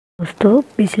दोस्तों,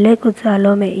 पिछले कुछ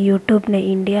सालों में यूट्यूब ने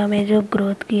इंडिया में जो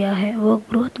ग्रोथ किया है वो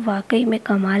ग्रोथ वाकई में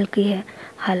कमाल की है।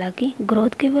 हालांकि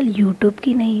ग्रोथ केवल यूट्यूब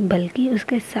की नहीं बल्कि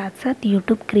उसके साथ साथ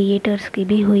यूट्यूब क्रिएटर्स की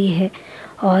भी हुई है।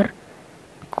 और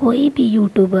कोई भी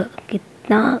यूट्यूबर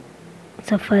कितना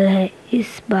सफल है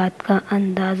इस बात का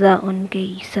अंदाज़ा उनके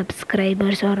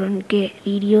सब्सक्राइबर्स और उनके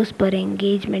वीडियोस पर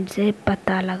एंगेजमेंट से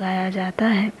पता लगाया जाता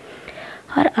है।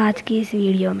 और आज की इस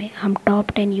वीडियो में हम टॉप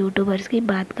 10 यूट्यूबर्स की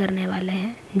बात करने वाले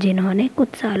हैं जिन्होंने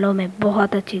कुछ सालों में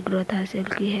बहुत अच्छी ग्रोथ हासिल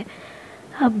की है।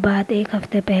 अब बात एक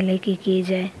हफ्ते पहले की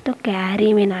जाए तो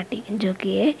कैरीमिनाटी जो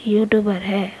कि एक यूट्यूबर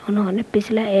है, उन्होंने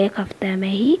पिछले एक हफ्ते में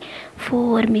ही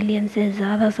 4 मिलियन से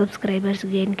ज़्यादा सब्सक्राइबर्स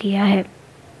गेन किया है।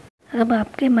 अब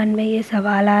आपके मन में ये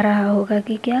सवाल आ रहा होगा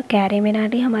कि क्या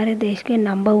कैरीमिनाटी हमारे देश के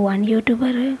नंबर 1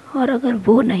 यूट्यूबर है, और अगर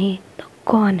वो नहीं तो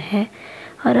कौन है?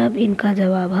 और अब इनका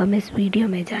जवाब हम इस वीडियो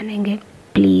में जानेंगे।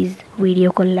 प्लीज़ वीडियो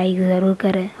को लाइक ज़रूर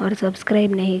करें और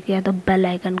सब्सक्राइब नहीं किया तो बेल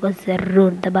आइकन को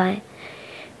ज़रूर दबाएं।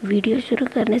 वीडियो शुरू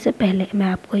करने से पहले मैं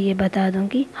आपको ये बता दूं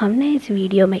कि हमने इस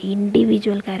वीडियो में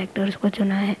इंडिविजुअल कैरेक्टर्स को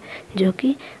चुना है जो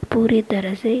कि पूरी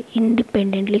तरह से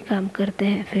इंडिपेंडेंटली काम करते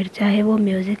हैं, फिर चाहे वो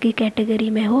म्यूज़िक की कैटेगरी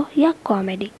में हो या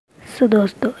कॉमेडी। सो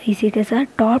दोस्तों, इसी के साथ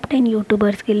टॉप 10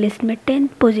 यूट्यूबर्स की लिस्ट में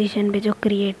 10th पोजीशन पे जो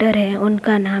क्रिएटर है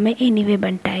उनका नाम है एनीवे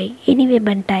बंटाई। एनीवे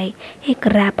बंटाई एक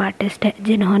रैप आर्टिस्ट है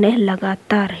जिन्होंने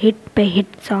लगातार हिट पे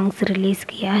हिट सॉन्ग्स रिलीज़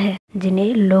किया है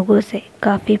जिन्हें लोगों से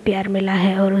काफ़ी प्यार मिला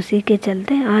है, और उसी के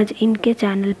चलते आज इनके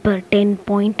चैनल पर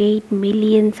 10.8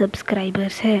 मिलियन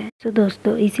सब्सक्राइबर्स है। तो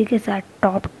दोस्तों, इसी के साथ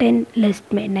टॉप 10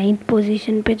 लिस्ट में 9th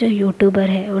पोजीशन पे जो यूट्यूबर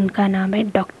है उनका नाम है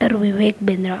doctor Vivek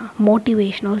Bindra,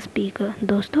 motivational speaker.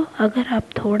 दोस्तों, अगर आप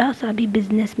थोड़ा सा भी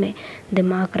बिजनेस में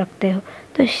दिमाग रखते हो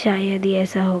तो शायद ही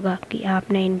ऐसा होगा कि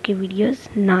आपने इनकी वीडियोस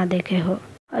ना देखे हो।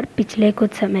 और पिछले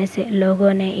कुछ समय से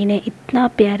लोगों ने इन्हें इतना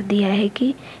प्यार दिया है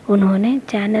कि उन्होंने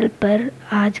चैनल पर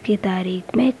आज की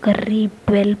तारीख में करीब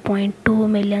 12.2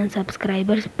 मिलियन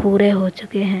सब्सक्राइबर्स पूरे हो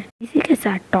चुके हैं। इसी के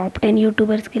साथ टॉप 10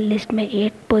 यूट्यूबर्स की लिस्ट में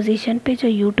 8th पोजीशन पे जो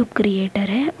यूट्यूब क्रिएटर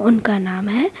है उनका नाम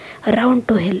है राउंड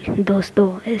टू हिल।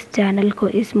 दोस्तों, इस चैनल को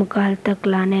इस मुकाम तक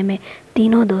लाने में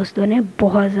तीनों दोस्तों ने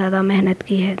बहुत ज़्यादा मेहनत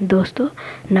की है। दोस्तों,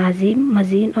 नाजिम,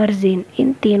 मजीन और जीन,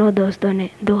 इन तीनों दोस्तों ने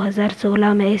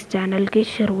 2016 में इस चैनल की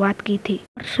शुरुआत की थी।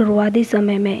 शुरुआती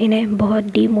समय में इन्हें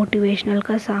बहुत डीमोटिवेशनल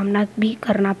का सामना भी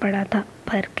करना पड़ा था,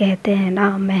 पर कहते हैं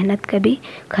ना, मेहनत कभी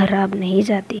खराब नहीं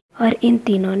जाती। और इन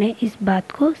तीनों ने इस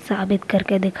बात को साबित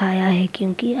करके दिखाया है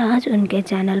क्योंकि आज उनके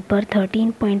चैनल पर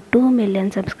 13.2 मिलियन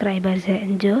सब्सक्राइबर्स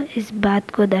हैं, जो इस बात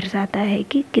को दर्शाता है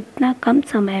कि कितना कम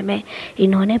समय में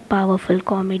इन्होंने पावरफुल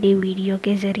कॉमेडी वीडियो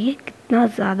के जरिए कितना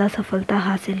ज़्यादा सफलता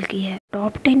हासिल की है।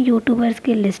 टॉप 10 यूट्यूबर्स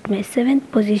की लिस्ट में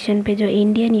 7th पोजीशन पे जो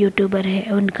इंडियन यूट्यूबर है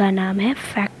उनका नाम है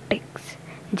फैक्टिक्स।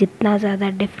 जितना ज़्यादा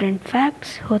डिफरेंट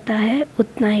फैक्ट्स होता है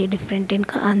उतना ही डिफरेंट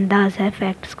इनका अंदाज़ है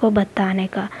फैक्ट्स को बताने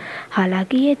का।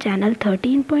 हालांकि ये चैनल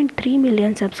 13.3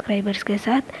 मिलियन सब्सक्राइबर्स के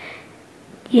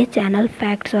साथ ये चैनल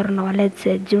फैक्ट्स और नॉलेज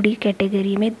से जुड़ी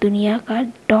कैटेगरी में दुनिया का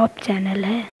टॉप चैनल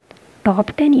है।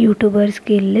 टॉप 10 यूट्यूबर्स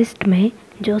की लिस्ट में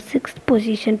जो 6th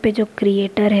पोजीशन पे जो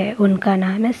क्रिएटर है उनका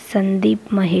नाम है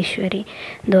संदीप महेश्वरी।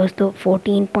 दोस्तों,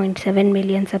 14.7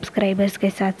 मिलियन सब्सक्राइबर्स के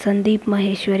साथ संदीप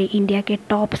महेश्वरी इंडिया के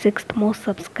top 6th most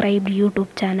subscribed YouTube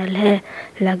channel है।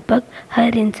 लगभग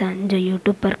हर इंसान जो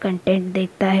यूट्यूब पर कंटेंट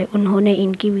देखता है उन्होंने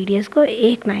इनकी वीडियोस को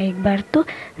एक ना एक बार तो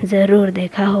ज़रूर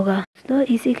देखा होगा। तो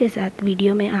इसी के साथ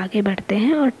वीडियो में आगे बढ़ते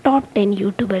हैं और टॉप 10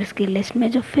 यूट्यूबर्स की लिस्ट में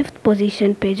जो 5th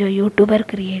पोजीशन पे जो यूट्यूबर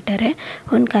क्रिएटर है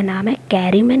उनका नाम है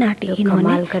कैरीमिनाटी।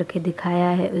 कमाल करके दिखाया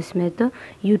है उसमें तो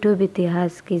यूट्यूब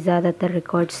इतिहास की ज़्यादातर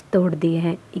रिकॉर्ड्स तोड़ दिए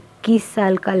हैं। 21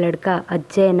 साल का लड़का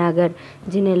अजय नागर,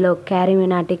 जिन्हें लोग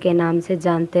कैरीमिनाटी के नाम से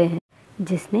जानते हैं,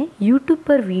 जिसने यूट्यूब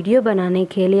पर वीडियो बनाने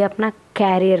के लिए अपना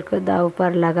कैरियर को दांव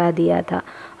पर लगा दिया था,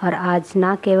 और आज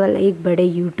ना केवल एक बड़े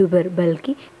यूट्यूबर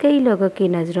बल्कि कई लोगों की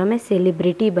नज़रों में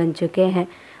सेलिब्रिटी बन चुके हैं।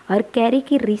 और कैरी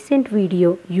की recent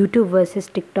video YouTube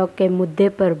versus TikTok के मुद्दे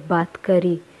पर बात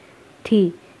करी थी।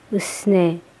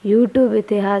 उसने यूट्यूब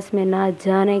इतिहास में ना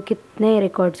जाने कितने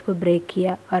रिकॉर्ड्स को ब्रेक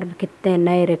किया और कितने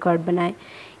नए रिकॉर्ड बनाए।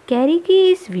 कैरी की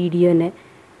इस वीडियो ने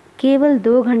केवल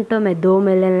 2 घंटों में 2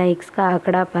 मिलियन लाइक्स का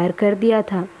आंकड़ा पार कर दिया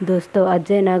था। दोस्तों,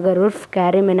 अजय नागर उर्फ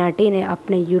कैरीमिनाटी ने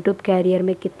अपने यूट्यूब कैरियर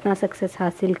में कितना सक्सेस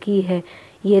हासिल की है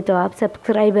ये तो आप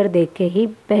सब्सक्राइबर देख के ही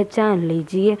पहचान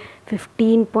लीजिए।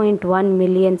 15.1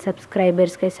 मिलियन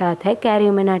सब्सक्राइबर्स के साथ है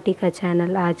कैरीमिनाटी का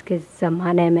चैनल आज के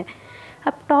ज़माने में।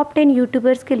 अब टॉप 10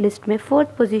 यूट्यूबर्स के लिस्ट में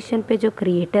 4th पोजीशन पे जो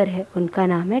क्रिएटर है उनका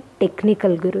नाम है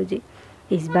टेक्निकल गुरुजी।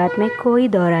 इस बात में कोई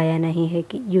दोहराया नहीं है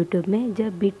कि यूट्यूब में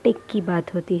जब भी टेक की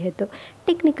बात होती है तो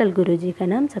टेक्निकल गुरुजी का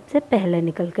नाम सबसे पहले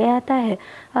निकल के आता है।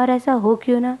 और ऐसा हो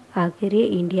क्यों ना, आखिर ये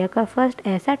इंडिया का फर्स्ट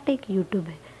ऐसा टेक यूट्यूब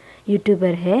है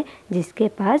यूट्यूबर है जिसके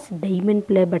पास डायमंड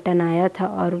प्ले बटन आया था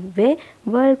और वे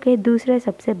वर्ल्ड के दूसरे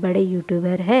सबसे बड़े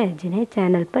यूट्यूबर है जिन्हें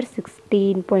चैनल पर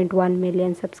 16.1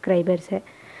 मिलियन सब्सक्राइबर्स है।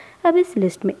 अब इस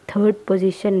लिस्ट में थर्ड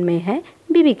पोजीशन में है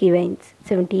बीबी की वेंस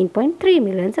 17.3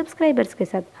 मिलियन सब्सक्राइबर्स के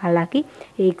साथ। हालांकि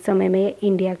एक समय में ये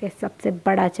इंडिया के सबसे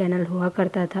बड़ा चैनल हुआ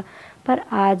करता था, पर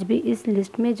आज भी इस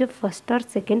लिस्ट में जो फर्स्ट और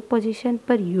सेकंड पोजीशन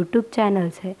पर यूट्यूब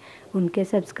चैनल्स है उनके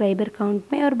सब्सक्राइबर काउंट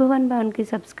में और भुवन बाम के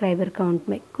सब्सक्राइबर काउंट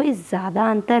में कोई ज़्यादा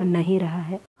अंतर नहीं रहा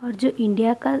है। और जो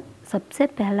इंडिया का सबसे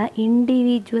पहला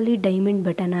इंडिविजुअली डायमंड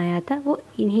बटन आया था वो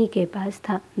इन्हीं के पास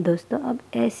था। दोस्तों अब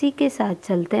ऐसी के साथ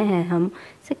चलते हैं हम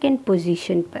सेकंड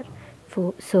पोजीशन पर।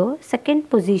 सेकंड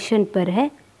पोजीशन पर है,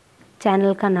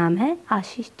 चैनल का नाम है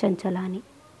आशीष चंचलानी।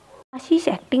 आशीष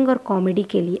एक्टिंग और कॉमेडी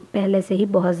के लिए पहले से ही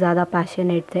बहुत ज़्यादा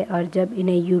पैशनेट थे और जब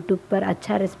इन्हें यूट्यूब पर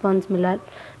अच्छा रिस्पांस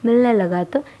मिलने लगा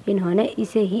तो इन्होंने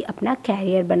इसे ही अपना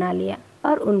कैरियर बना लिया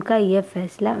और उनका यह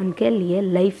फैसला उनके लिए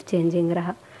लाइफ चेंजिंग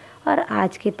रहा और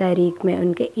आज की तारीख में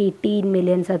उनके 18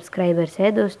 मिलियन सब्सक्राइबर्स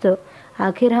है। दोस्तों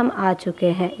आखिर हम आ चुके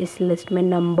हैं इस लिस्ट में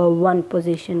नंबर 1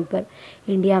 पोजीशन पर।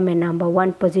 इंडिया में नंबर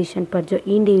 1 पोजीशन पर जो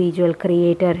इंडिविजुअल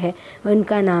क्रिएटर है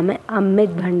उनका नाम है अमित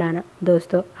भंडाना।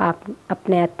 दोस्तों आप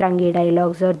अपने अतरंगी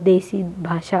डायलॉग्स और देसी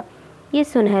भाषा ये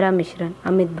सुनहरा मिश्रण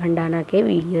अमित भंडाना के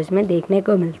वीडियोज़ में देखने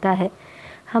को मिलता है।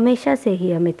 हमेशा से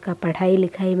ही अमित का पढ़ाई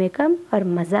लिखाई में कम और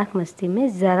मजाक मस्ती में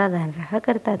ज़्यादा ध्यान रहा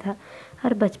करता था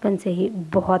और बचपन से ही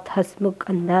बहुत हंसमुख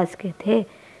अंदाज के थे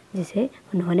जिसे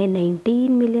उन्होंने 19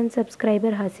 मिलियन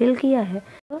सब्सक्राइबर हासिल किया है।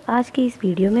 तो आज की इस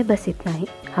वीडियो में बस इतना ही।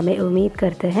 हमें उम्मीद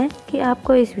करते हैं कि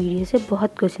आपको इस वीडियो से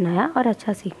बहुत कुछ नया और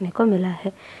अच्छा सीखने को मिला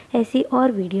है। ऐसी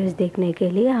और वीडियोस देखने के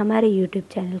लिए हमारे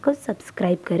YouTube चैनल को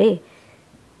सब्सक्राइब करें।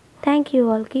 Thank you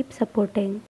all, keep supporting.